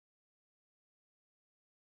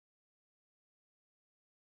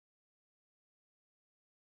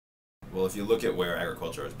Well, if you look at where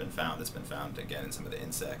agriculture has been found, it's been found again in some of the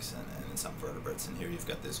insects and in some vertebrates. And here you've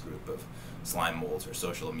got this group of slime molds or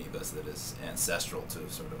social amoebas that is ancestral to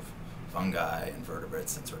sort of fungi and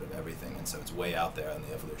vertebrates and sort of everything. And so it's way out there on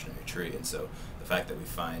the evolutionary tree. And so the fact that we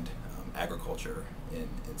find agriculture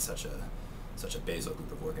in such a basal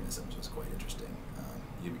group of organisms was quite interesting.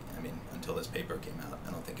 I mean, until this paper came out,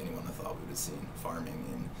 I don't think anyone thought we would have seen farming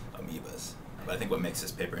in amoebas. But I think what makes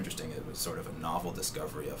this paper interesting, it was sort of a novel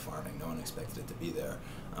discovery of farming. No one expected it to be there.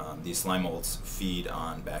 These slime molds feed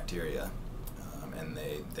on bacteria, and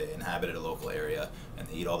they inhabit a local area, and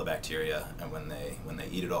they eat all the bacteria. And when they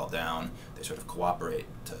eat it all down, they sort of cooperate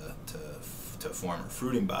to form a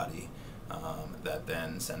fruiting body that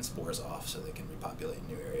then sends spores off, so they can repopulate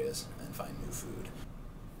new areas and find new food.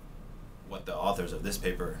 What the authors of this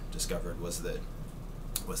paper discovered was that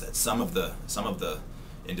some of the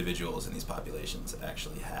individuals in these populations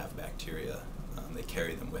actually have bacteria. They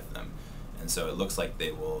carry them with them, and so it looks like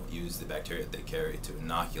they will use the bacteria that they carry to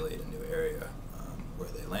inoculate a new area where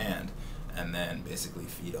they land, and then basically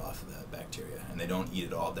feed off that bacteria. And they don't eat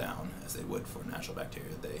it all down as they would for natural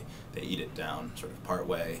bacteria. They eat it down sort of part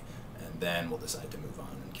way, and then will decide to move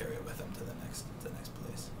on and carry it with them to the next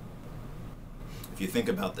place. If you think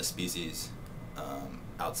about the species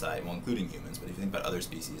outside, well, including humans, but if you think about other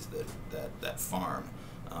species that farm,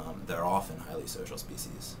 they're often highly social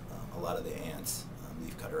species. A lot of the ants,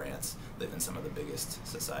 leafcutter ants, live in some of the biggest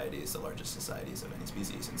societies, the largest societies of any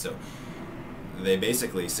species. And so they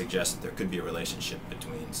basically suggest that there could be a relationship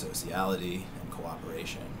between sociality and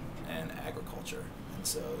cooperation and agriculture. And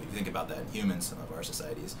so if you think about that in humans, some of our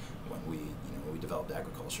societies, when we developed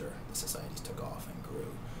agriculture, the societies took off and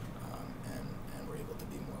grew, and were able to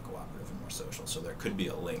be more cooperative and more social. So there could be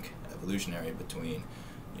a link, evolutionary, between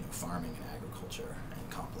farming and agriculture and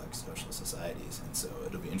complex social societies. And so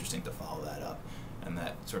it'll be interesting to follow that up, and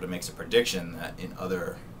that sort of makes a prediction that in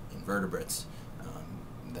other invertebrates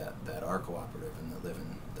that are cooperative and that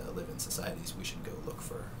live in societies, we should go look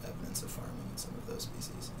for evidence of farming in some of those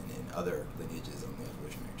species and in other lineages on the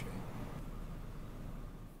evolutionary tree.